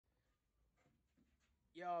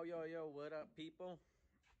Yo, what up, people?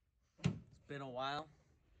 It's been a while.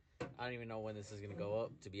 I don't even know when this is gonna go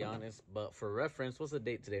up, to be honest. But for reference, what's the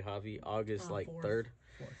date today, Javi? August 3rd?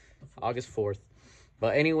 August 4th.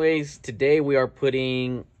 But anyways, today we are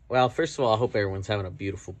putting... Well, first of all, I hope everyone's having a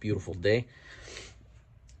beautiful, beautiful day.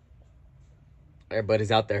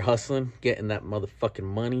 Everybody's out there hustling, getting that motherfucking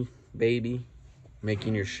money, baby.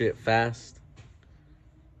 Making your shit fast.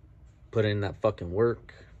 Putting in that fucking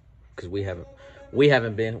work. Because we haven't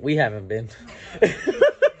been.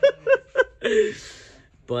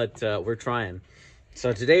 But we're trying.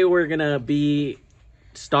 So today we're going to be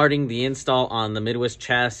starting the install on the Mid West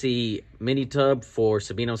Chasis mini tub for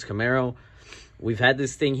Sabino's Camaro. We've had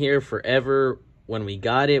this thing here forever. When we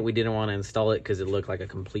got it, we didn't want to install it because it looked like a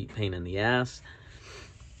complete pain in the ass.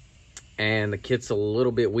 And the kit's a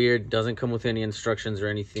little bit weird. Doesn't come with any instructions or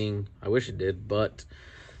anything. I wish it did, but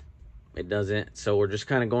it doesn't. So we're just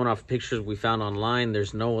kind of going off pictures we found online.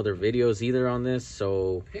 There's no other videos either on this,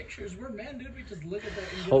 so pictures, we're men, dude. We just look at that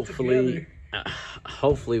and hopefully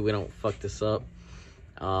hopefully we don't fuck this up.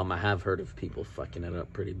 I have heard of people fucking it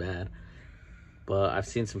up pretty bad, but I've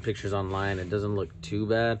seen some pictures online. It doesn't look too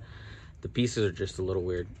bad. The pieces are just a little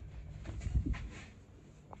weird.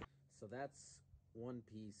 So that's one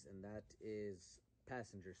piece, and that is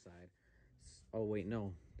passenger side. Oh wait,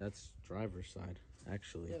 no, that's driver's side,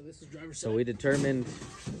 actually. Yeah, this is driver's side. So we determined,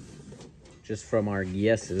 just from our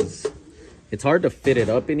guesses, it's hard to fit it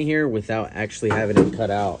up in here without actually having it cut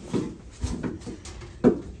out.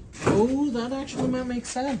 Oh, that actually might make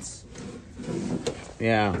sense.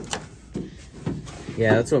 Yeah,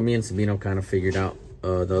 that's what me and Sabino kind of figured out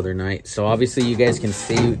the other night. So obviously you guys can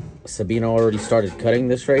see Sabino already started cutting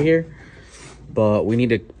this right here. But we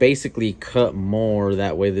need to basically cut more,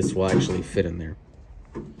 that way this will actually fit in there.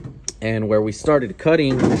 And where we started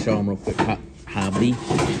cutting, let me show them real quick, hobby,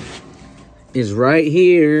 is right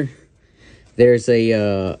here. There's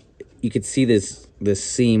a, you could see this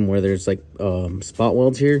seam where there's like spot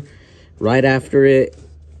welds here, right after it.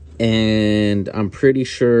 And I'm pretty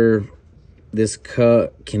sure this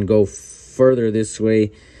cut can go further this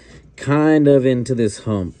way, kind of into this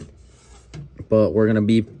hump. But we're going to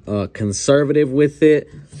be conservative with it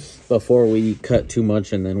before we cut too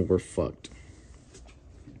much, and then we're fucked.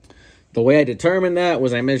 The way I determined that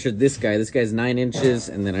was I measured this guy. This guy's 9 inches,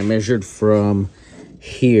 and then I measured from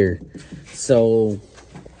here. So,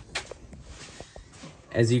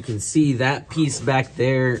 as you can see, that piece back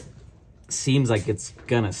there seems like it's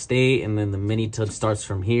going to stay, and then the mini tub starts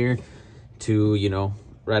from here to, you know,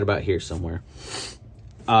 right about here somewhere.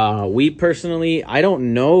 We personally, I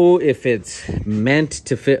don't know if it's meant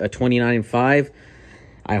to fit a 29.5.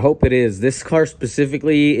 I hope it is. This car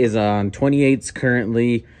specifically is on 28s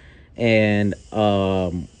currently, and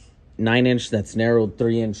 9-inch that's narrowed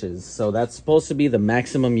 3 inches. So that's supposed to be the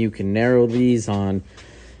maximum you can narrow these on,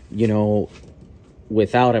 you know,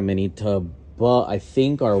 without a mini tub. But I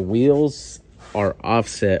think our wheels are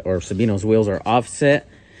offset, or Sabino's wheels are offset.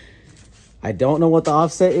 I don't know what the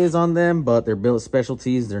offset is on them, but they're built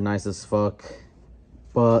specialties. They're nice as fuck.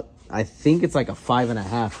 But I think it's like a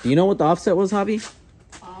 5.5. Do you know what the offset was, Javi?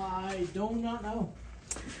 I do not know.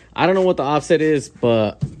 I don't know what the offset is,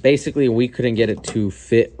 but basically we couldn't get it to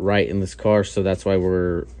fit right in this car, so that's why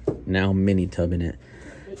we're now mini tubbing it.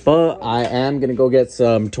 But I am going to go get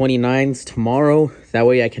some 29s tomorrow. That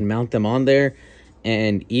way I can mount them on there.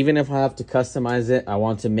 And even if I have to customize it, I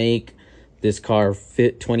want to make this car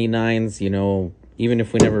fit 29s, you know, even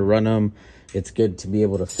if we never run them, it's good to be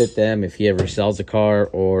able to fit them if he ever sells a car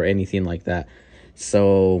or anything like that.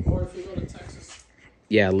 So, Or if we go to Texas.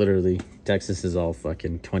 Yeah, literally, Texas is all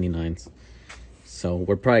fucking 29s. So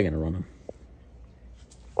we're probably going to run them.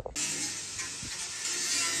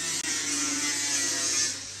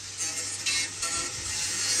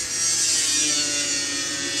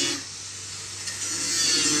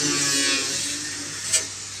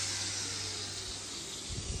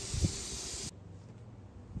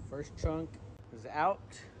 First chunk is out.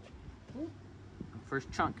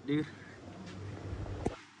 First chunk, dude.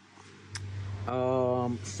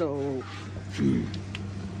 So if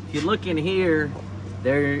you look in here,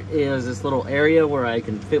 there is this little area where I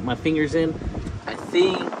can fit my fingers in. I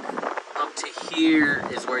think up to here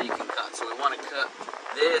is where you can cut. So we want to cut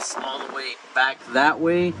this all the way back that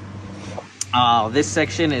way. This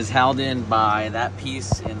section is held in by that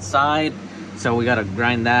piece inside. So we got to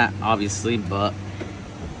grind that, obviously, but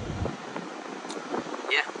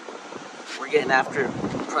yeah, we're getting after it.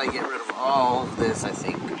 We'll probably get rid of all of this, I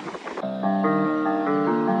think.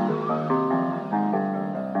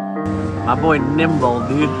 My boy Nimble,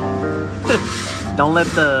 dude. Don't let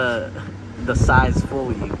the size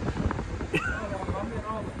fool you.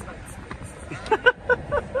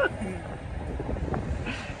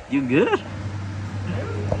 You good?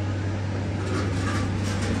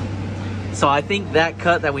 So I think that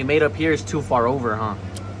cut that we made up here is too far over, huh?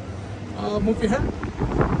 Move your head.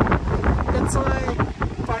 It's like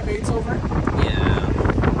 5/8 over. Yeah.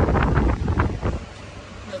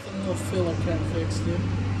 Nothing will feel like can't fix, dude.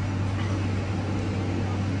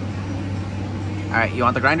 All right, you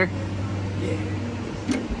want the grinder? Yeah.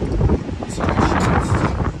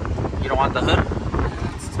 You don't want the hood?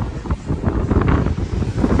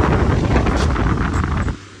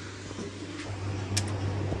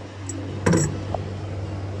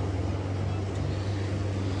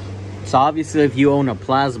 So obviously if you own a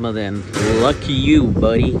plasma, then lucky you,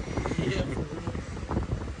 buddy.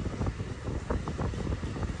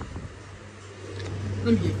 Let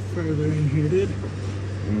me get further in here, dude.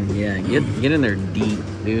 Yeah, get in there deep,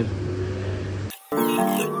 dude.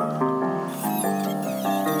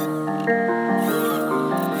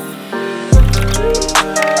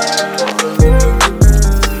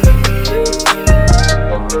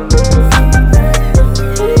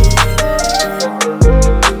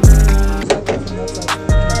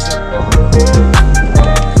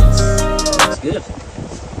 Good.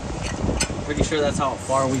 Pretty sure that's how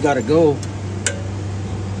far we gotta go.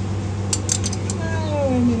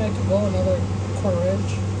 I mean, I could go another quarter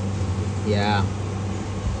inch. Yeah.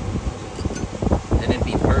 Then it'd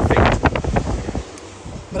be perfect.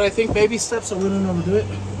 But I think baby steps, so we don't overdo it.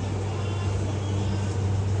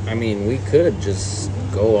 I mean, we could just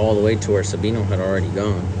go all the way to where Sabino had already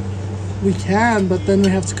gone. We can, but then we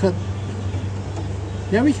have to cut.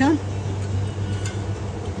 Yeah, we can.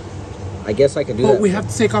 I guess I could do that. But we have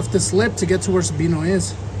to take off this lip to get to where Sabino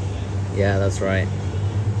is. Yeah, that's right.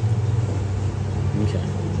 Okay.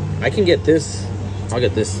 I can get this. I'll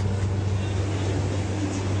get this.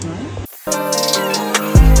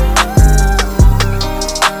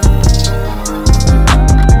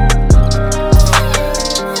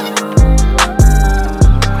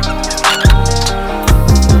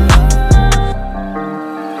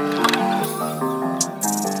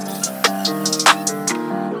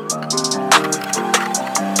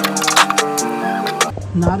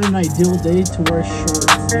 Not an ideal day to wear shorts,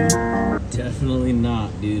 dude. Definitely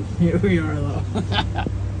not, dude. Here we are, though.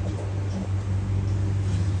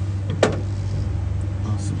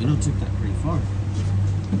 Oh, Sabino took that pretty far.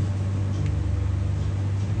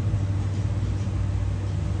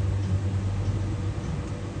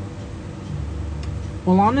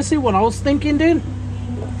 Well, honestly, what I was thinking, dude,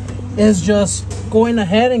 is just going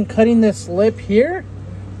ahead and cutting this lip here.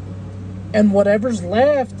 And whatever's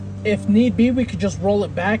left, if need be, we could just roll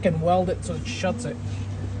it back and weld it so it shuts it.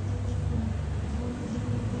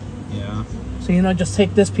 Yeah. So, you know, just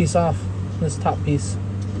take this piece off, this top piece,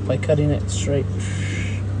 by cutting it straight.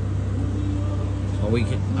 Well, we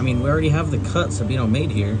can. I mean, we already have the cut Sabino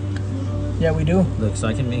made here. Yeah, we do. Look, so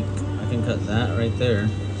I can cut that right there.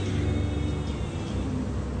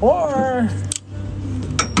 Or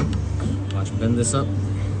Watch, bend this up.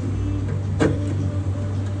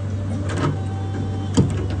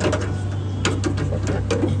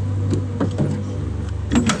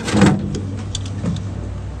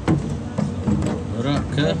 What up,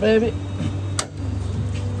 cut? baby.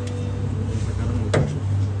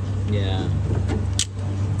 Yeah.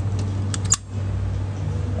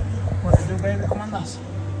 What to do, baby? ¿Cómo andas?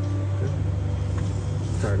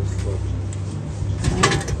 Tired as fuck.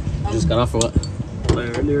 Just got off for what?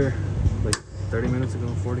 Like earlier, like 30 minutes ago,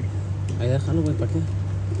 40. Ay, déjalo, güey, ¿para qué?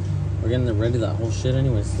 We're getting ready that whole shit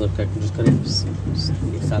anyways. Look, I can just cut it. Y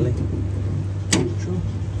sale. True.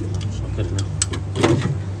 I'll cut it now.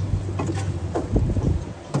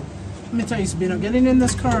 Let me tell you, Sabino, getting in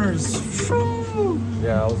this car is...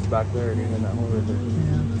 Yeah, I was back there, dude, in that hole right there.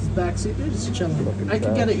 Yeah, this back seat, dude, just chilling. Fucking I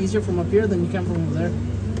can get it easier from up here than you can from over there.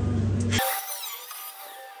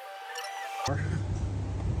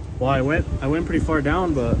 Well, I went pretty far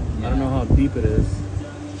down, but I don't know how deep it is.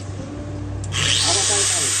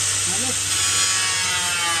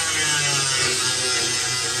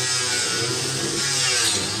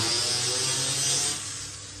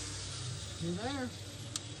 You're there.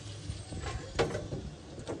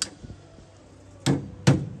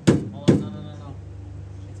 Oh, no.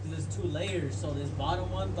 It's because there's two layers, so this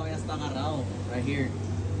bottom one todavía está agarrado right here.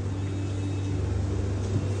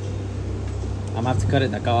 I'm gonna have to cut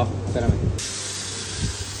it de acá abajo. Espérame.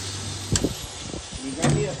 Can you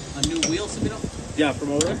grab me a new wheel, Sabino? Yeah,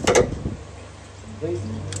 from over there? Please.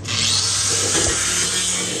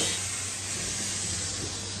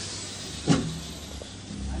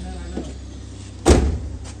 I know.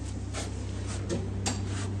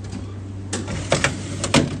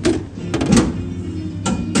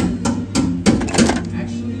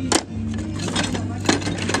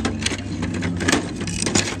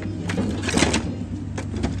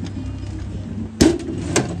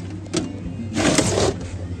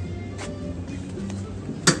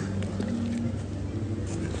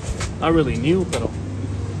 Not really new, pero.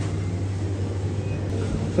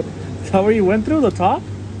 Is that where you went through the top?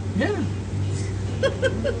 Yeah.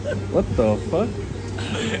 What the fuck?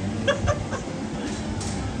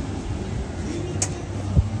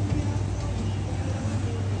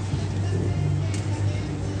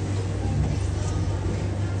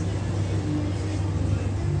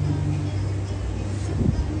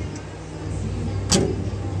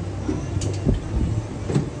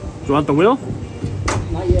 You want the wheel?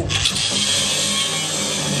 Not yet.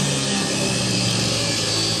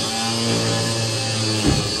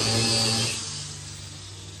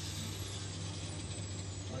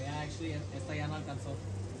 Oh yeah, actually, esta ya no alcanzó.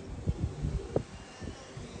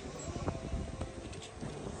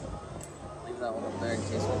 Leave that one up there in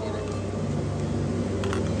case we need it.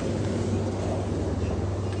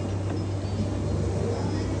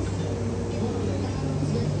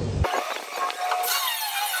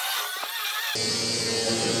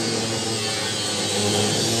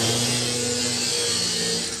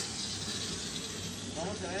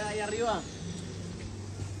 ¿Cómo se ve ahí arriba?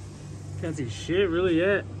 Can't see shit really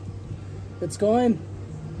yet. It's going.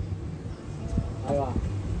 Ahí va.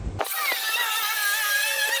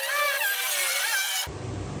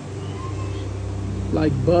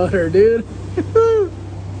 Like butter, dude.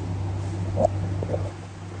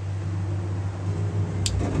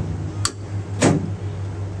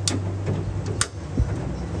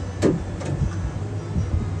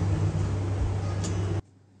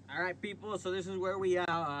 All right, people. So this is where we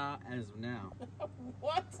are as of now.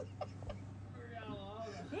 What?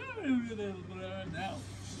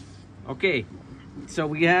 Okay, so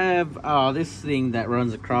we have this thing that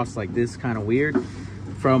runs across like this, kind of weird.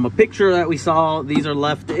 From a picture that we saw, these are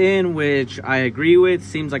left in, which I agree with.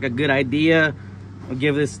 Seems like a good idea. I'll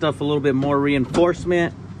give this stuff a little bit more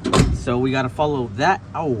reinforcement. So we got to follow that.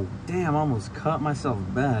 Oh, damn, I almost cut myself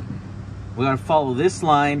bad. We got to follow this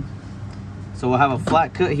line. So we'll have a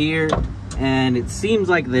flat cut here. And it seems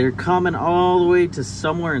like they're coming all the way to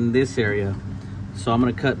somewhere in this area. So I'm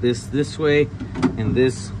going to cut this way and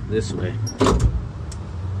this way.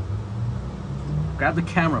 Grab the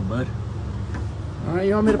camera, bud. All right,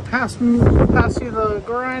 you want me to pass you the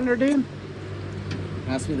grinder, dude?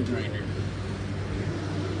 Pass me the grinder.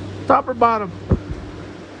 Top or bottom?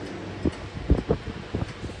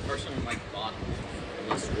 Personally, like bottom.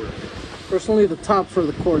 Less work. Personally, the top for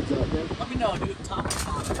the cords up, man. Let me know, dude. Top or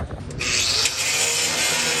bottom?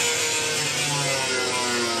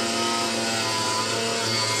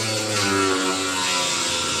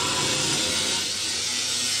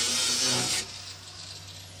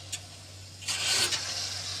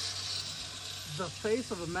 The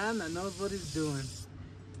face of a man that knows what he's doing.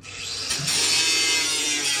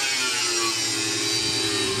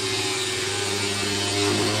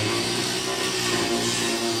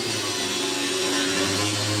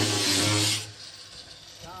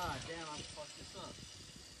 God damn, I fucked this up.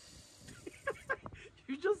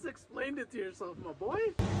 You just explained it to yourself, my boy.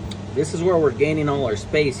 This is where we're gaining all our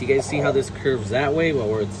space. You guys see how this curves that way? Well,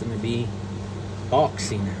 where it's going to be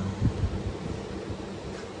boxy now.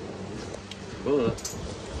 But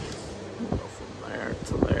From there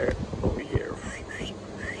to there, over here.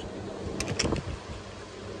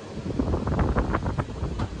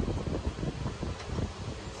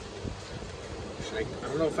 I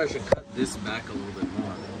don't know if I should cut this back a little bit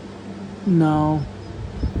more. No.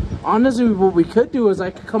 Honestly, what we could do is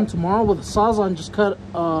I could come tomorrow with a sawzall and just cut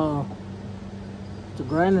the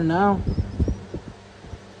grinder now.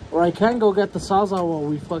 Or I can go get the sawzall while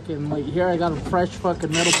we fucking, like, here I got a fresh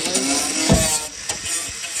fucking metal blade.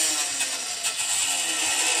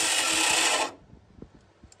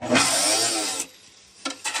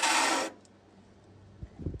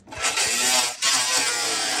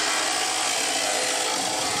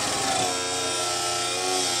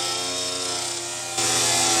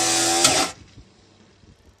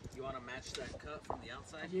 You want to match that cut from the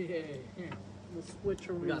outside? Yeah, here. We'll switch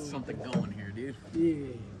around. We got something going here, dude.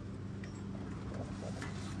 Yeah.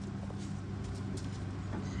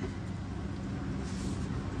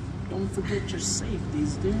 Don't forget your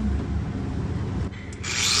safeties, dude.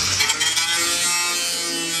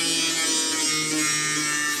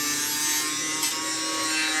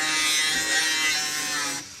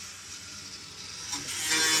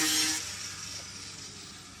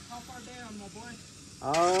 How far down, my boy?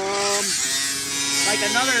 Like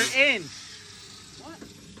another inch. What?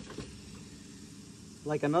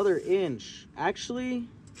 Like another inch. Actually,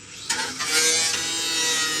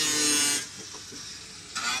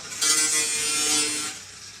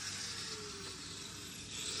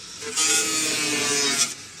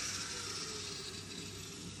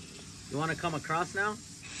 you want to come across now?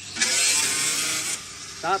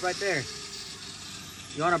 Stop right there.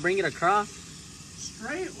 You want to bring it across?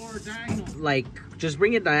 Straight or diagonal? Like, just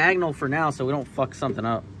bring it diagonal for now so we don't fuck something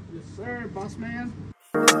up. Yes, sir, boss man.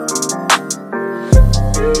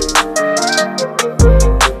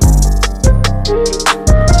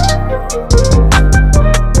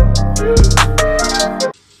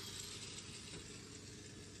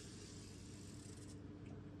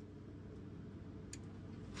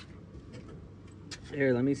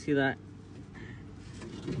 Here, let me see that.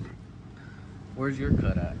 Where's your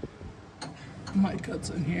cut at? My cut's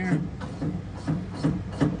in here.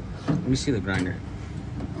 Let me see the grinder.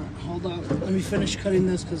 All right, hold on. Let me finish cutting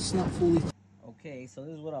this because it's not fully. Okay, so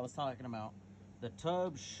this is what I was talking about. The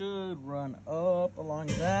tub should run up along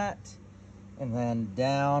that and then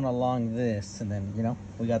down along this. And then, you know,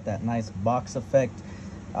 we got that nice box effect.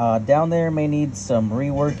 Down there may need some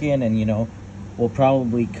reworking, and, you know, we'll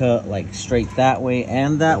probably cut like straight that way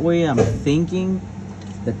and that way. I'm thinking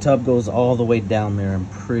the tub goes all the way down there, I'm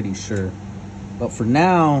pretty sure. But for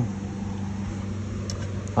now,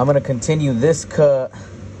 I'm gonna continue this cut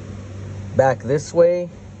back this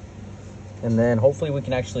way, and then hopefully we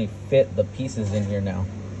can actually fit the pieces in here now.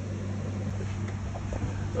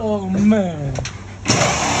 Oh man.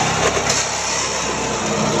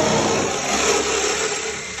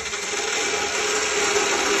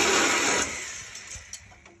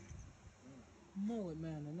 Mullet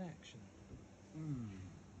man in action.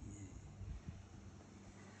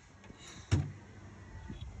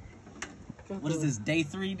 What is this, day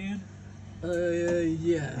 3, dude?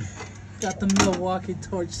 Yeah. Got the Milwaukee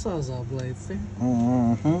Torch Sawzall blades there.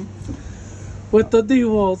 Mm-hmm. With the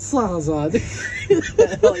DeWalt Sawzall.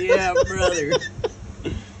 Hell yeah, brother.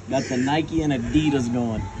 Got the Nike and Adidas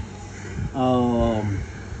going.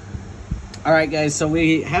 Alright, guys, so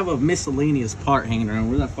we have a miscellaneous part hanging around.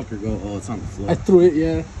 Where'd that fucker go? Oh, it's on the floor. I threw it,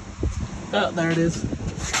 yeah. Oh, there it is.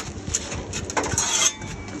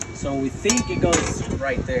 So we think it goes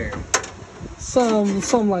right there.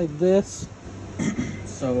 Some like this.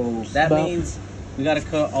 So that means we gotta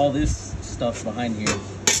cut all this stuff behind here.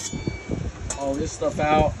 All this stuff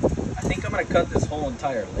out. I think I'm gonna cut this whole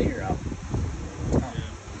entire layer out.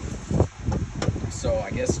 So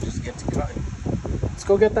I guess just get to cutting. Let's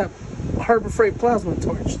go get that Harbor Freight plasma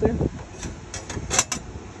torch, dude.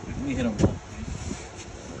 Let me hit him up.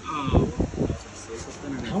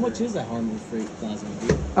 How much is that Harbor Freight plasma,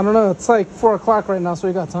 dude? I don't know. It's like 4 o'clock right now, so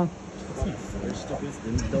we got time.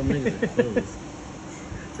 Don't make it close.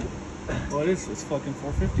 Well, it's fucking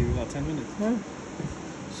 4:50. We got 10 minutes. Yeah.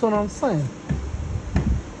 That's what I'm saying.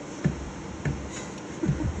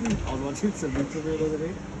 I was watching some YouTube the other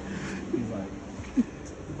day. He's like, you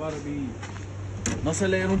about to be. No se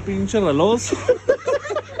leen un pinche reloj.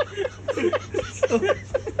 So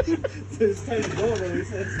it's time to go, though, he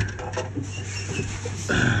says.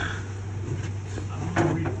 I don't know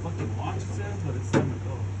where your fucking watch says, but it's time to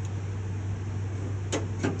go.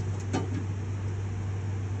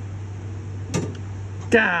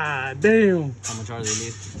 God damn. How much are they,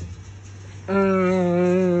 dude?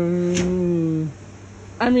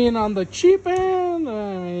 I mean, on the cheap end,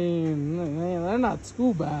 I mean, they're not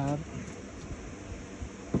too bad.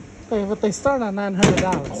 But they start at $900.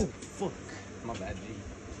 Oh, fuck. My bad, G.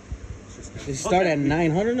 They start at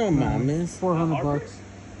 900 on my miss. $400.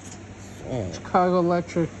 Oh, Chicago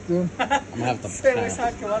Electric, dude. I'm gonna have to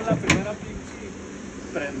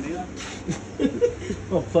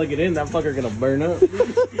I'll plug it in, that fucker gonna burn up.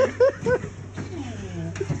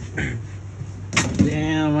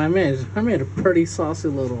 Damn, I made a pretty saucy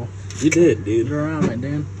little You did, dude. grommet,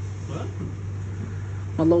 dude. What?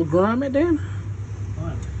 My little grommet, dude.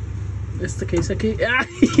 What? It's the case I keep.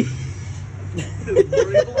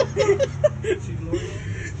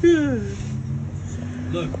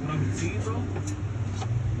 Look, what I've been seeing, bro,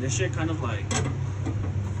 this shit kind of like,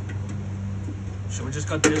 should we just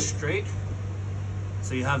cut this straight?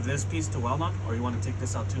 So you have this piece to weld on, or you want to take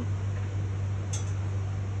this out too?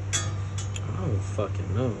 I don't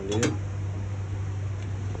fucking know, dude.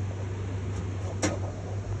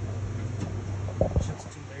 Shit's 2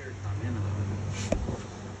 layers.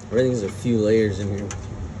 Everything's a few layers in here.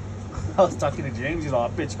 I was talking to James, he's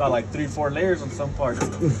like, bitch got like 3-4 layers on some parts.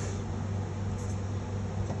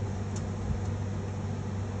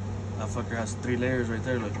 That fucker has 3 layers right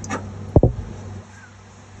there, look.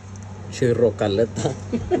 Chirro caleta.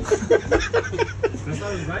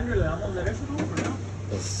 ¿Esta es grinder? ¿Le damos derecho, no? ¿Por now?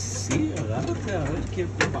 Sí, agárrate a ver qué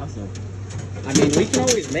pasa. I mean, we can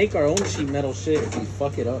always make our own sheet metal shit if we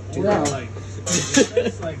fuck it up, too. Yeah. Like,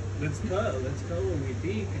 it's like, let's cut when we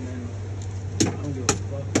peak, and then I don't give a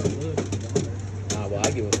fuck how it looks. Well,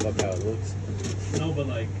 I give a fuck how it looks. No, but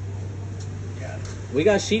like, yeah, We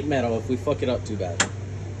got sheet metal if we fuck it up too bad.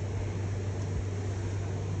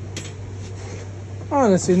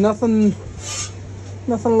 Honestly, nothing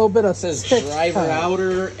a little bit of This stick is driver cut.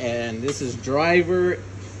 outer, and this is driver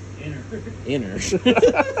inner. So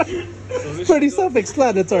this Pretty shit goes-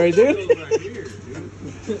 self-explanatory, dude. goes right here,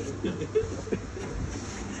 dude.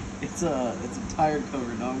 It's a tire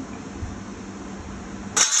cover, dog.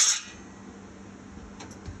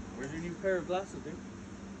 Where's your new pair of glasses, dude?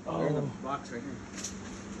 They're in the box right here.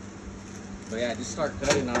 But yeah, just start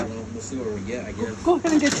cutting. I don't know. We'll see where we get, I guess. Go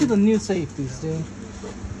ahead and get you the new safeties, dude.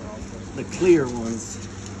 The clear ones.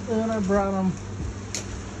 And I brought them.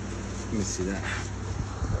 Let me see that.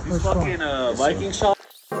 These Which fucking one? Viking shop.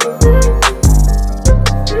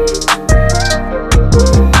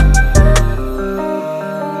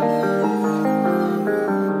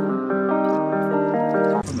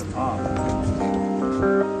 From the top.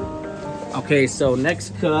 Okay, so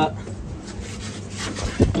next cut.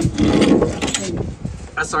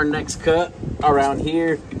 That's our next cut around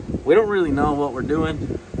here. We don't really know what we're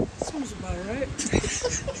doing, Sounds about right.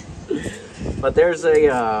 but there's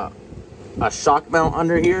a shock mount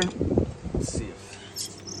under here. Let's see if.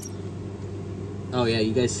 Oh yeah,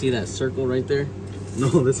 you guys see that circle right there? No,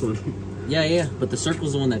 this one. Yeah, but the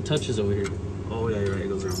circle's the one that touches over here. Oh yeah, you're right. It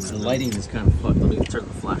goes around The that. lighting is kind of fucked. Let me turn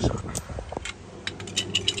the flash on.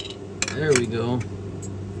 There we go.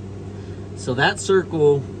 So that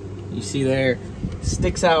circle you see there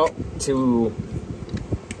sticks out to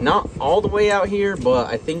not all the way out here, but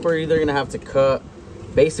I think we're either gonna have to cut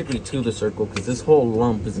basically to the circle because this whole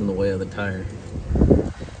lump is in the way of the tire.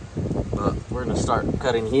 But we're gonna start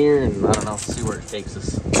cutting here, and I don't know, see where it takes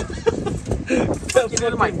us. Get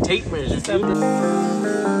out of my tape measure, dude.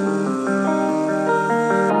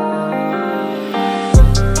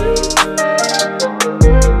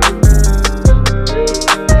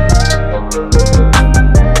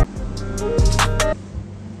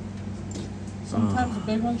 Sometimes the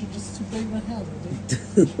big ones are just too big to handle,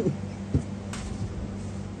 dude.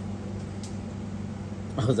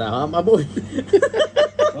 Oh, is that hot, my boy?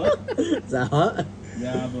 What? Is that hot?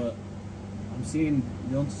 Yeah, but I'm seeing.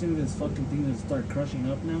 You don't see this fucking thing that start crushing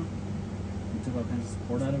up now. You took all kinds of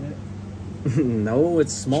support out of it. No,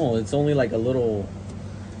 it's small. It's only like a little.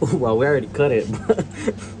 Well, we already cut it,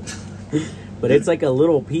 but it's like a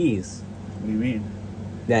little piece What do you mean?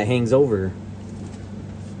 that hangs over.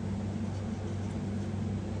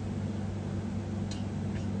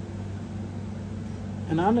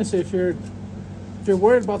 And honestly, if you're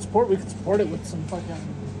worried about support, we could support it with some fucking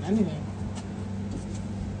anything.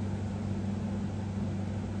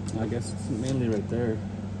 I guess it's mainly right there.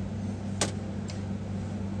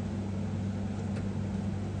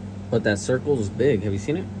 But that circle is big. Have you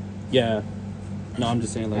seen it? Yeah. No, I'm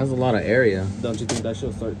just saying, It like, has a lot of area. don't you think that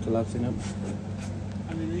should start collapsing up?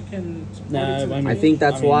 I mean, we can support Nah, it to the I mean- I think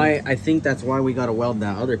that's I mean- why. I think that's why we gotta weld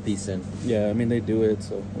that other piece in. Yeah, I mean, they do it,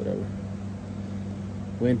 so whatever.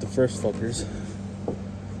 We ain't the first fuckers.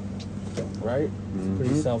 Right?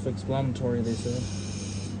 Pretty Mhm. self-explanatory, they said.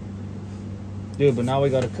 Dude, but now we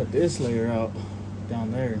gotta cut this layer out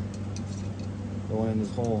down there. The one in this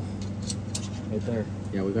hole. Right there.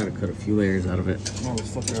 Yeah, we gotta cut a few layers out of it. Oh,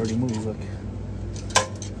 this fucker already moved, look.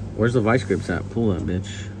 Where's the vice grips at? Pull that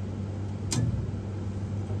bitch.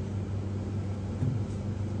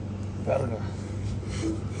 Verga.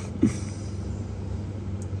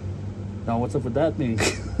 Now, what's up with that thing?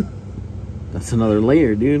 That's another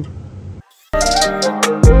layer, dude.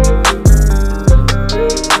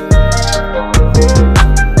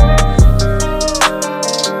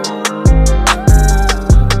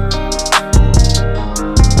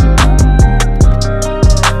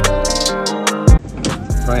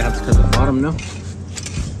 Probably have to cut the bottom now.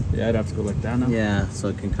 Yeah, I'd have to go like that now. Yeah, so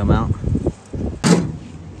it can come out.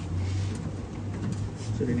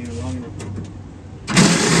 Sitting here long enough.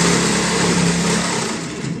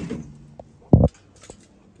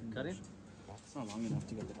 Cut it? It's not long enough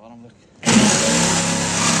to get the bottom look.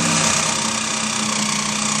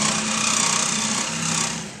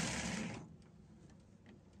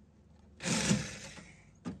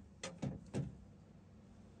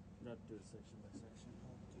 Not do it section by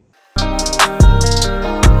section.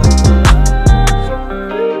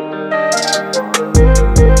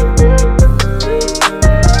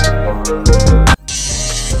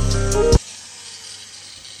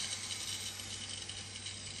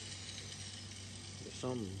 There's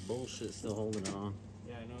some bullshit still holding it on.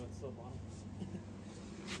 Yeah, I know, it's still bottom.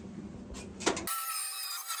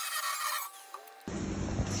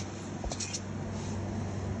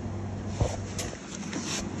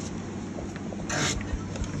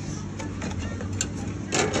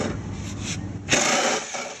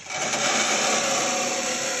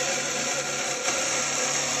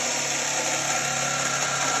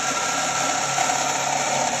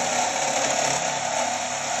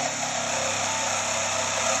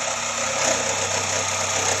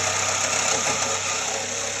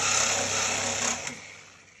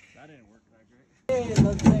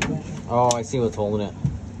 Oh, I see what's holding it.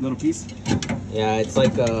 Little piece? Yeah, it's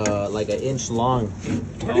like an inch long.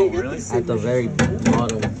 Oh, really? At the very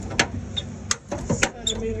bottom.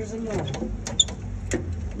 Centimeters in there.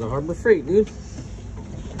 The Harbor Freight, dude. Fuck,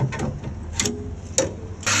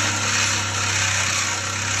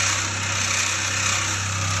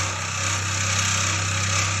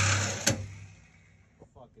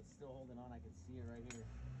 it's still holding on. I can see it right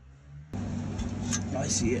here. I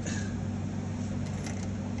see it.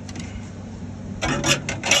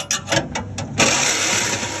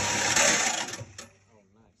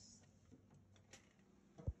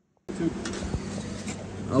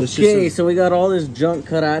 Okay, so we got all this junk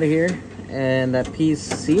cut out of here, and that piece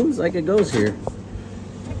seems like it goes here.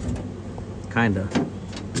 Kinda.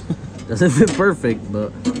 Doesn't fit perfect,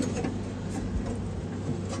 but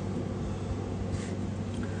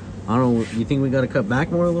I don't know. You think we gotta cut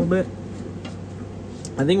back more a little bit?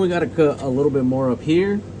 I think we gotta cut a little bit more up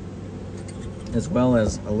here, as well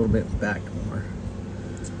as a little bit back more.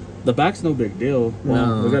 The back's no big deal. Well,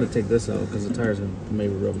 No. we gotta take this out because the tires can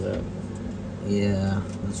maybe rub that. Yeah,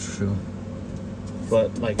 that's true.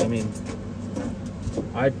 But, like, I mean,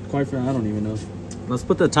 quite frankly, I don't even know. Let's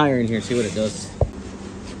put the tire in here, see what it does.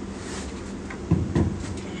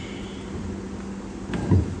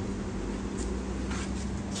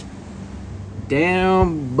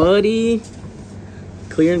 Damn, buddy.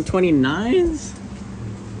 Clearing 29s?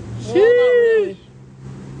 Well, not really.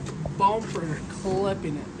 Bumper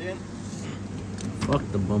clipping it, dude. Fuck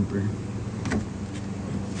the bumper.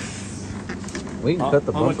 We can cut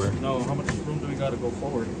the bumper. How much room do we got to go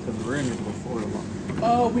forward? Because the rear needs to go forward a lot.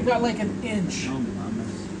 Oh, we got like an inch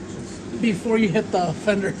before you hit the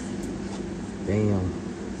fender. Damn.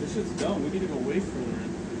 This shit's dumb. We need to go way further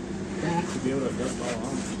in to be able to adjust all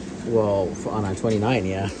on. Well, on our 29,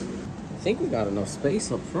 yeah. I think we got enough space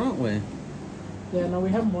up front way. Yeah, no, we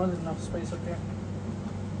have more than enough space up here.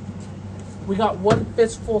 We got one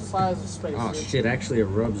fistful size of space. Oh dude. shit, actually it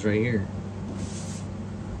rubs right here.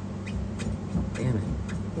 Damn it.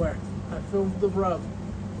 Where? I feel the rub.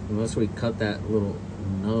 Unless we cut that little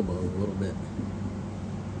nub a little bit.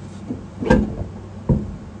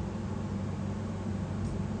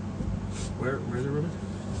 Where's it rubbing?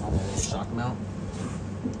 On the little shock mount.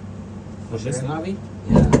 Was this knobby?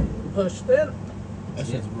 Yeah. Pushed in. That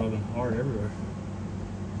shit's rubbing hard everywhere.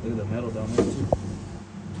 Look at the metal down there too.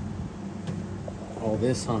 All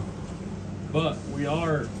this, huh? But we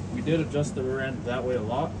did adjust the rear end that way a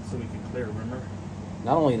lot so we can clear, remember?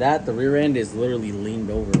 Not only that, the rear end is literally leaned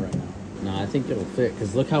over right now. Nah, I think it'll fit,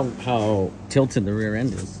 because look how tilted the rear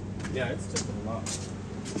end is. Yeah, it's tilted a lot.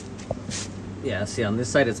 Yeah, see, on this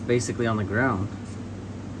side, it's basically on the ground.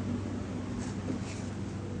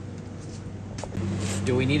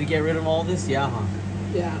 Do we need to get rid of all this? Yeah, huh?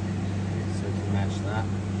 Yeah. So we can match that.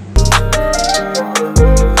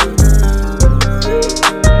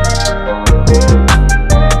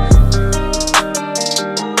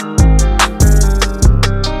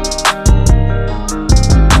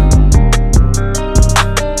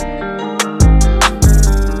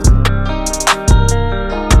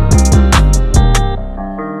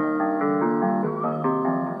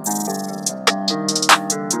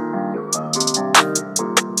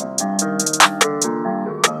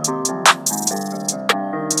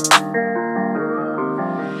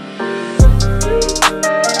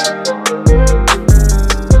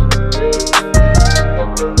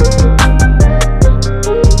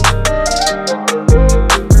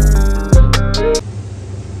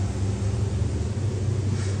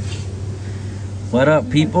 What up,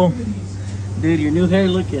 people? Dude, your new hair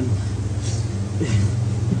looking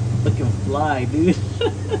fly, dude.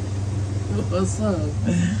 What's up?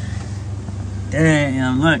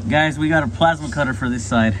 Damn, look, guys, we got a plasma cutter for this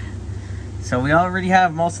side. So we already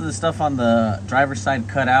have most of the stuff on the driver's side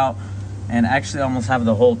cut out, and actually almost have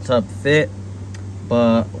the whole tub fit.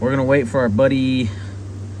 But we're gonna wait for our buddy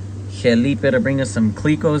Felipe to bring us some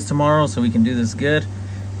Clicos tomorrow so we can do this good.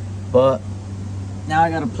 But now I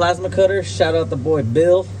got a plasma cutter. Shout out the boy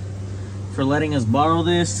Bill for letting us borrow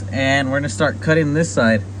this, and we're gonna start cutting this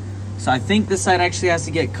side. So I think this side actually has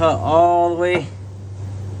to get cut all the way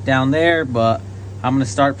down there, but I'm gonna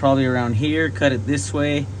start probably around here, cut it this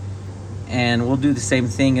way, and we'll do the same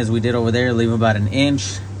thing as we did over there, leave about an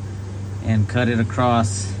inch and cut it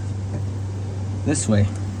across this way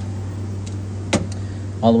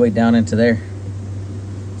all the way down into there.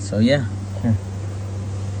 So yeah, here.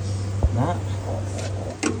 That.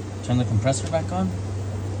 Turn the compressor back on.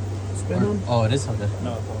 Spin on? Oh, it is on good.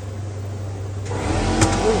 No, it's off.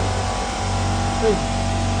 Hey. I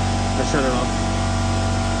shut it off.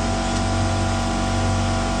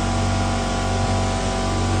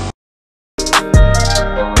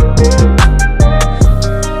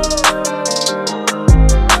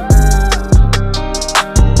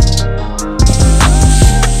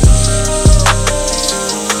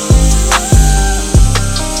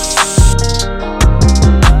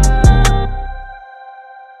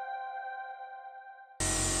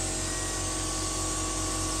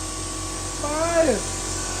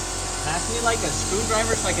 Pass me like a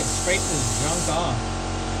screwdriver so I can scrape this junk off.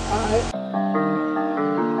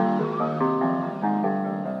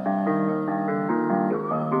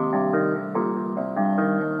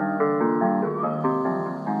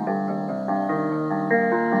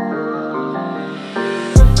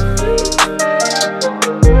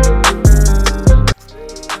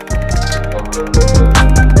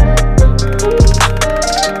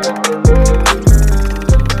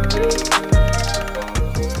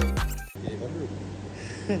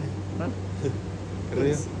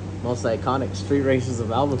 Most iconic street races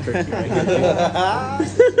of Albuquerque right here.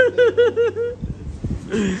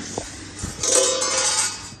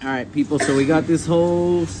 Alright people, so we got this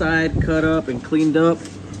whole side cut up and cleaned up.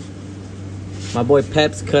 My boy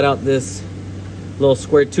Peps cut out this little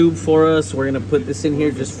square tube for us. We're gonna put this in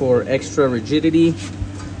here just for extra rigidity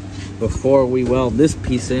before we weld this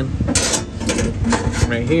piece in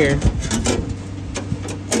right here.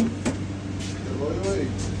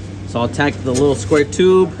 So I'll tack the little square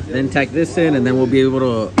tube, then tack this in, and then we'll be able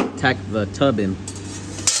to tack the tub in.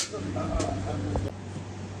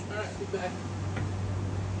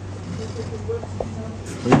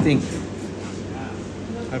 What do you think?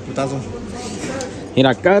 Al putazo.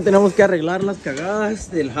 Mira, acá tenemos que arreglar las cagadas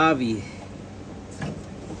del Javi.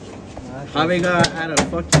 Javi got out of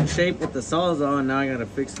fucking shape with the sawzall, and now I gotta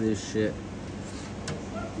fix this shit.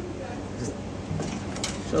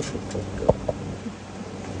 Shut the fuck up.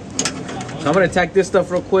 So I'm gonna tack this stuff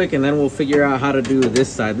real quick, and then we'll figure out how to do this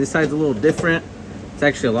side. This side's a little different. It's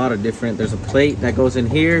actually a lot of different. There's a plate that goes in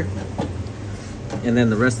here, and then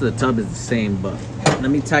the rest of the tub is the same. But let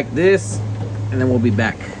me tack this, and then we'll be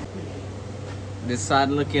back. This side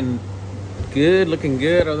looking good,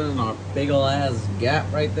 other than our big ol' ass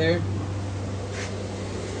gap right there.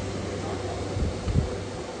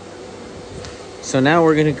 So now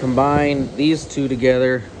we're gonna combine these two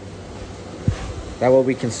together. That way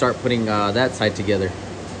we can start putting that side together. Did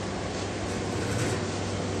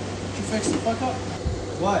you fix the fuck up?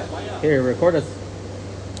 What? Here, record us.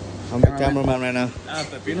 I'm the cameraman right now.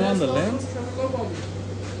 Pepino on the lens?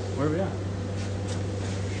 Where are we at?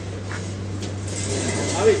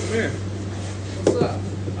 Javi, come here. What's up?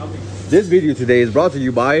 This video today is brought to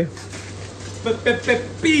you by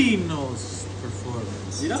Pepino's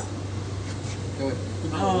Performance. Mira.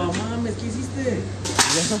 Oh, mames, ¿qué hiciste?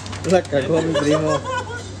 La cagó mi primo.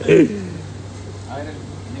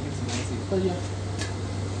 But yeah.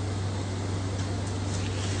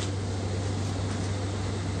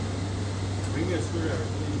 Bring me a screwdriver,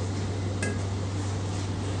 please.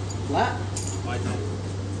 Flat? White top.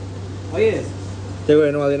 Oye, Este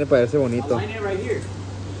güey no tiene para verse bonito. align it right here.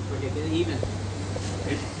 Porque quede even.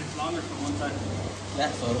 It's longer from one side.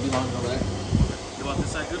 Yeah, so it'll be longer over there. You want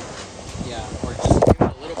this side good? Yeah, or just give it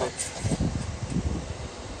a little bit.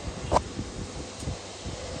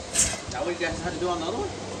 That way you guys had to do on the other one?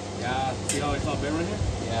 Yeah, see how it's all bent right here?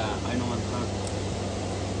 Yeah, I know on top.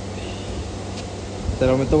 Te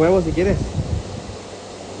lo meto huevo si quieres.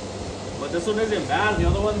 But this one isn't bad. The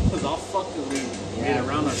other one was all fucked because we made it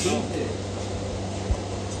around ourselves.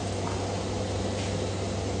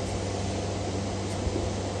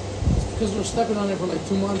 Because we're stepping on it for like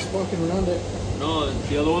 2 months, walking around it. No,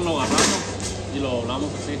 the other one lo agarramos y lo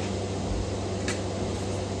doblamos así.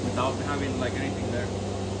 Without having like anything there.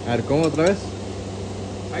 A ver, ¿cómo otra vez?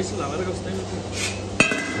 Ahí se la verga usted.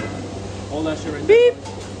 Hold that shit right there. Beep.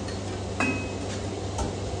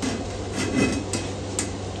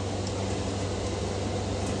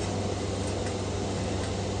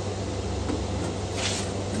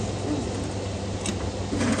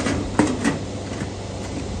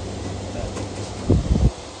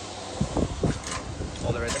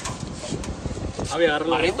 Javi,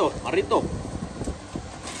 agárralo. Marrito.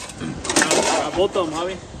 Both of them,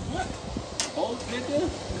 Javi. Both, nigga.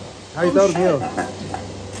 Ahí está dormido.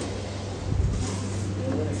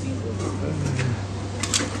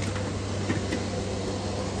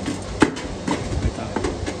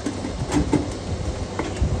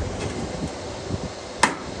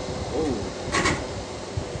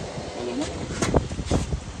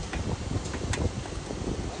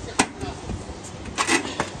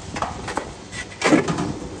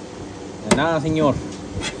 De nada, señor.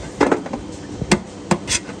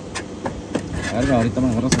 A ver, ahorita me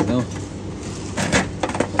agarras el dedo.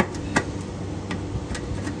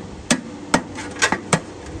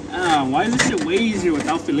 Why is this shit way easier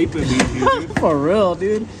without Felipe being here, dude? For real,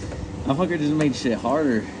 dude. That fucker just made shit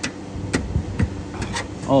harder.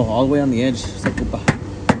 Oh, all the way on the edge. Se ocupa.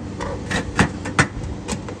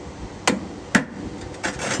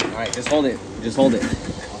 Alright, just hold it. Just hold it.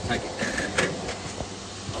 I'll take it.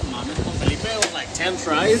 Oh, mames, con Felipe it was like 10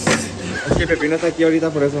 tries. Es que Pepino está aquí ahorita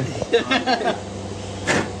por eso.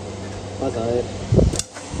 Vas a ver.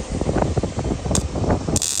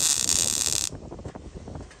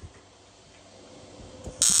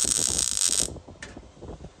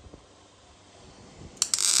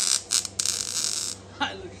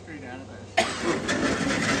 I look straight out of that.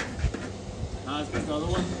 It's just the other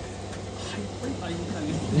one. Ay,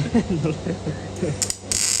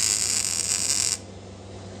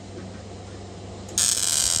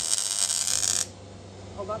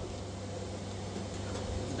 Hold on.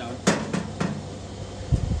 it's down.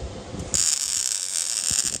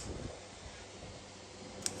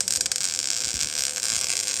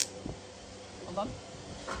 Hold on.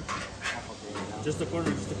 Just the corner,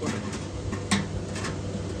 just the corner.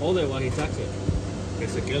 Hold it while he tucks it. Que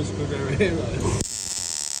se quede el screwdriver in.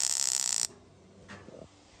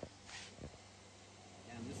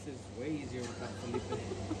 Damn, this is way easier without Felipe.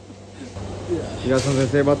 You got something to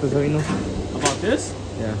say about this, Sabino? About this?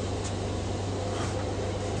 Yeah.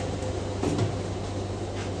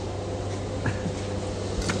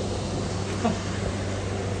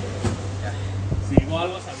 Si digo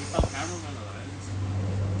algo, se avisa al cameraman a la vez.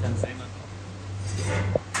 Can't say nothing.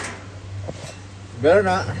 Better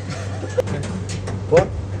not. What?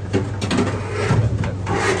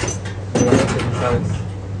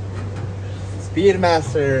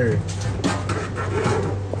 Speedmaster.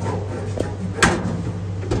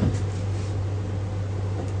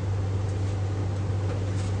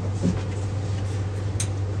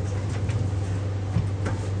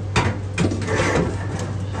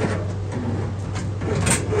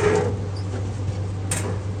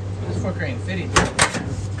 This fucker ain't fitting.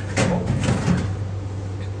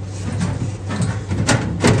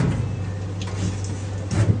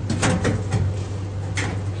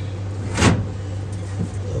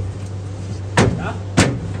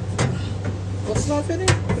 What's not fitting?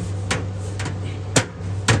 This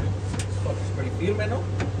fucker's pretty firme, ¿no?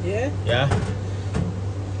 Yeah, Yeah.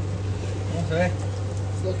 No sé.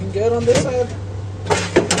 it's looking good on this side.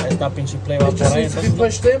 Esta pinche play va It por just ahí, needs to be entonces.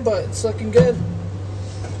 pushed in, but it's looking good.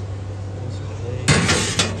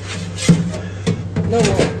 No,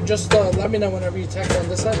 well, just let me know whenever you tackle on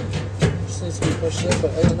this side. Just needs to be pushed in,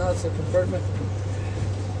 but other than that, it's looking perfect.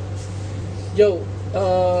 Yo,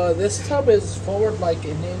 this tub is forward like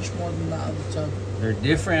an inch more than that other tub. They're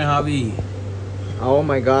different, Javi. Oh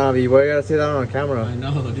my god, Abby, why you gotta say that on camera? I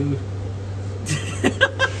know, dude.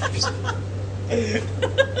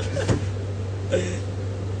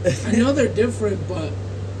 I know they're different, but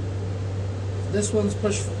this one's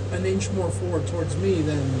pushed an inch more forward towards me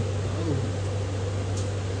than the other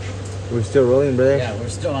one. We're still rolling, brother. Yeah, we're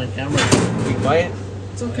still on camera. Be quiet.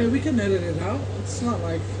 It's okay, we can edit it out. It's not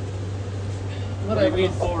like What do you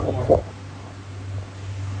mean forward more?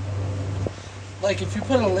 like if you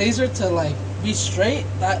put a laser to like be straight,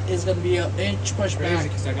 that is gonna be an inch push Crazy, back.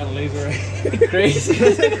 because I got a laser right. Crazy. I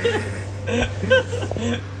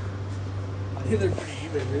think they're pretty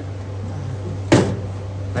even, dude.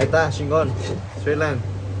 Ahí está, chingón. Straight line.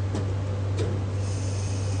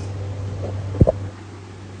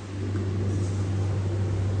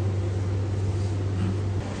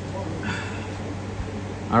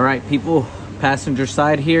 All right, people, passenger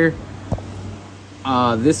side here.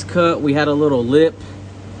 This cut, we had a little lip,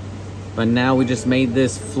 but now we just made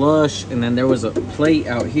this flush, and then there was a plate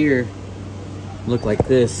out here, look like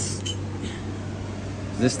this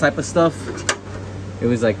type of stuff. It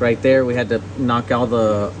was like right there. We had to knock all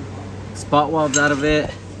the spot welds out of it,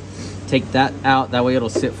 take that out, that way it'll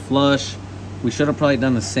sit flush. We should have probably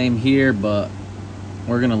done the same here, but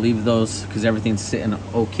we're gonna leave those because everything's sitting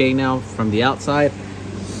okay now from the outside.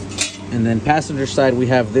 And then passenger side, we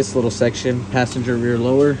have this little section, passenger rear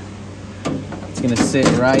lower. It's gonna sit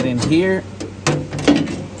right in here.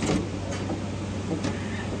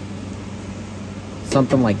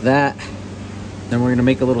 Something like that. Then we're gonna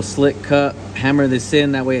make a little slit cut, hammer this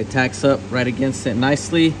in, that way it tacks up right against it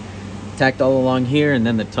nicely. Tacked all along here, and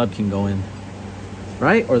then the tub can go in.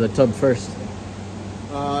 Right? Or the tub first?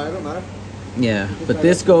 It don't matter. Yeah, but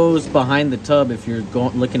this goes behind the tub if you're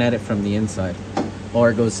looking at it from the inside. Or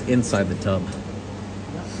it goes inside the tub.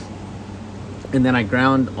 And then I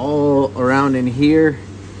ground all around in here.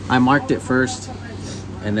 I marked it first,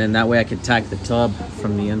 and then that way I could tack the tub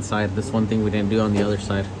from the inside. This one thing we didn't do on the other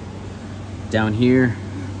side. Down here,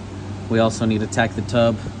 we also need to tack the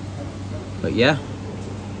tub. But yeah,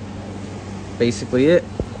 basically it.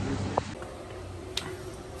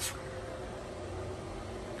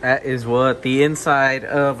 That is what the inside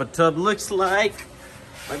of a tub looks like.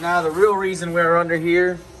 But now the real reason we're under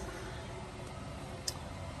here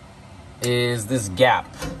is this gap.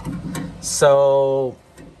 So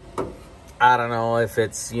I don't know if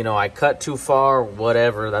it's, you know, I cut too far,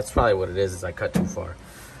 whatever. That's probably what it is I cut too far.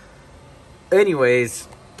 Anyways,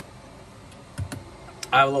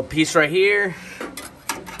 I have a little piece right here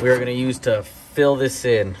we're going to use to fill this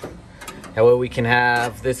in. That way we can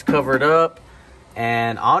have this covered up.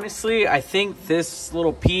 And honestly, I think this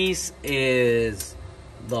little piece is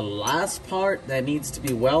the last part that needs to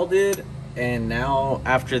be welded. And now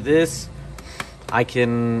after this, I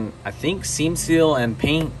think seam seal and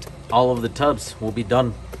paint all of the tubs. Will be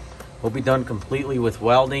done. We'll be done completely with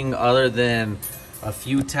welding, other than a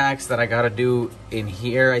few tacks that I got to do in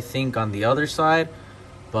here, I think, on the other side.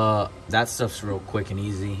 But that stuff's real quick and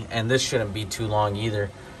easy. And this shouldn't be too long either.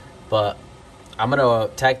 But I'm going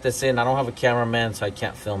to tack this in. I don't have a cameraman, so I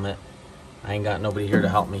can't film it. I ain't got nobody here to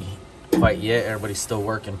help me quite yet. Everybody's still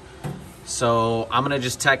working. So I'm going to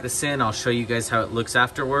just tack this in. I'll show you guys how it looks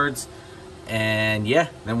afterwards. And yeah,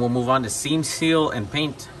 then we'll move on to seam seal and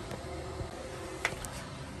paint.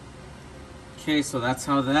 Okay, so that's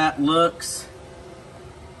how that looks.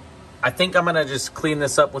 I think I'm gonna just clean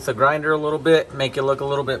this up with a grinder a little bit, make it look a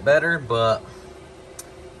little bit better, but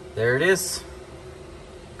there it is.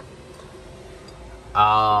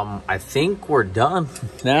 I think we're done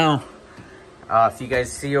now. If you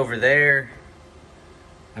guys see over there,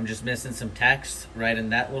 I'm just missing some tacks right in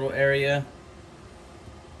that little area.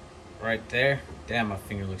 Right there. Damn, my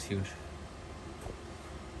finger looks huge.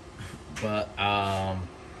 But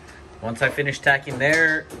once I finish tacking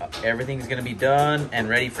there, everything's gonna be done and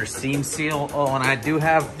ready for seam seal. Oh, and I do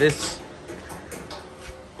have this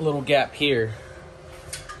little gap here,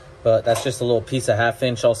 but that's just a little piece of 1/2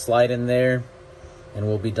 inch I'll slide in there, and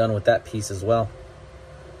we'll be done with that piece as well.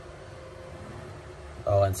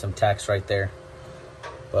 Oh, and some tacks right there.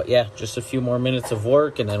 But yeah, just a few more minutes of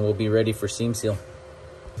work and then we'll be ready for seam seal.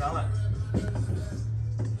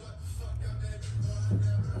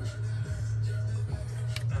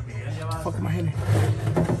 Fuck my head.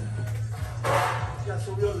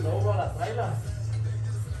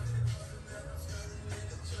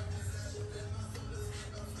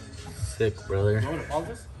 Sick, brother. You want to pause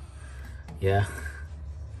this? Yeah.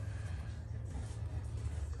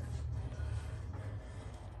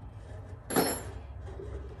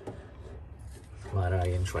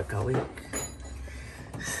 Marayan Shwakawi.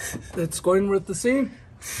 It's going with the seam.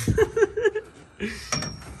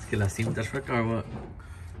 Es que la cinta chueca or what?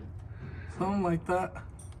 Something like that.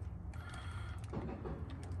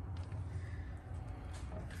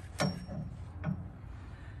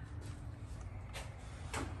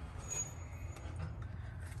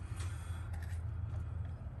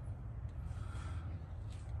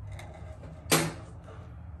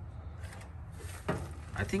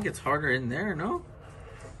 I think it's harder in there, no?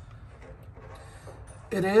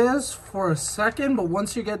 It is for a second, but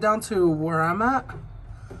once you get down to where I'm at,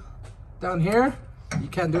 down here, you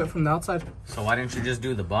can't do it from the outside. So why didn't you just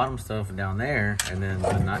do the bottom stuff down there and then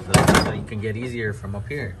so you can get easier from up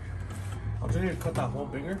here? I'll just need to cut that hole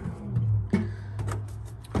bigger.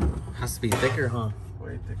 Has to be thicker, huh?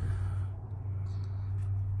 Way thicker.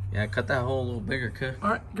 Yeah, cut that hole a little bigger, cut. All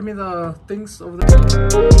right, give me the things over there.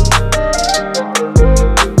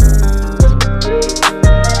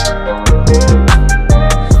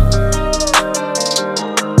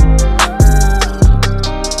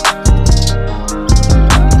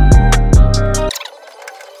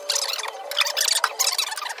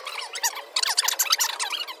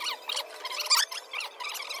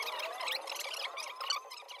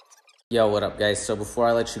 Yo, what up guys? So before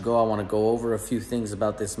I let you go, I want to go over a few things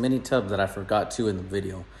about this mini tub that I forgot to in the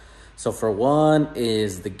video. So for one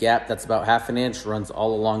is the gap that's about 1/2 inch runs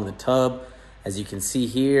all along the tub. As you can see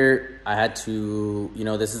here, I had to,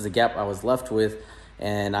 this is the gap I was left with,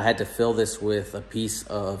 and I had to fill this with a piece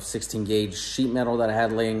of 16 gauge sheet metal that I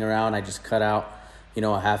had laying around. I just cut out, a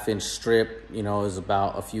 1/2 inch strip, it was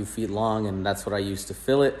about a few feet long, and that's what I used to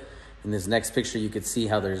fill it. In this next picture, you could see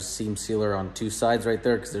how there's seam sealer on 2 sides right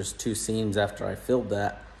there because there's 2 seams after I filled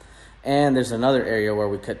that. And there's another area where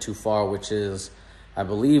we cut too far, which is, I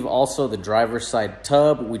believe, also the driver's side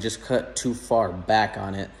tub. We just cut too far back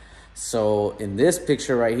on it. So in this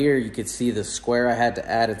picture right here, you could see the square I had to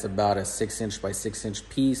add. It's about a 6 inch by 6 inch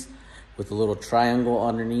piece with a little triangle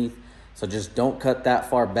underneath. So just don't cut that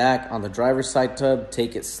far back on the driver's side tub.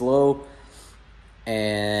 Take it slow.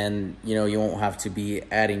 And you won't have to be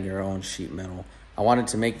adding your own sheet metal. I wanted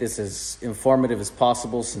to make this as informative as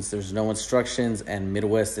possible since there's no instructions, and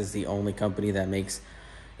Midwest is the only company that makes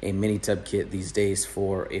a mini tub kit these days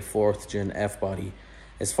for a 4th gen F body.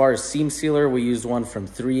 As far as seam sealer, we used one from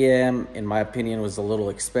 3M. In my opinion, was a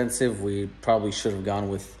little expensive. We probably should have gone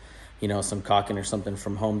with some caulking or something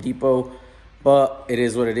from Home Depot, But it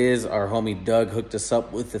is what it is. Our homie Doug hooked us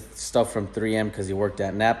up with the stuff from 3M because he worked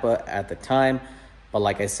at Napa at the time. But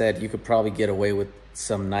like I said, you could probably get away with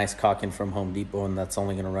some nice caulking from Home Depot, and that's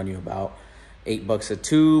only going to run you about $8 a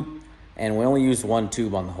tube. And we only used one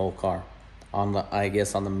tube on the whole car, on the, I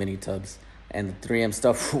guess, on the mini tubs. And the 3M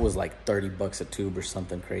stuff was like $30 a tube or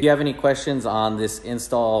something crazy. If you have any questions on this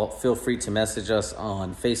install, feel free to message us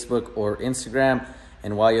on Facebook or Instagram.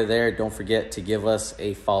 And while you're there, don't forget to give us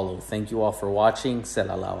a follow. Thank you all for watching. Se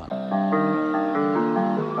la lavan.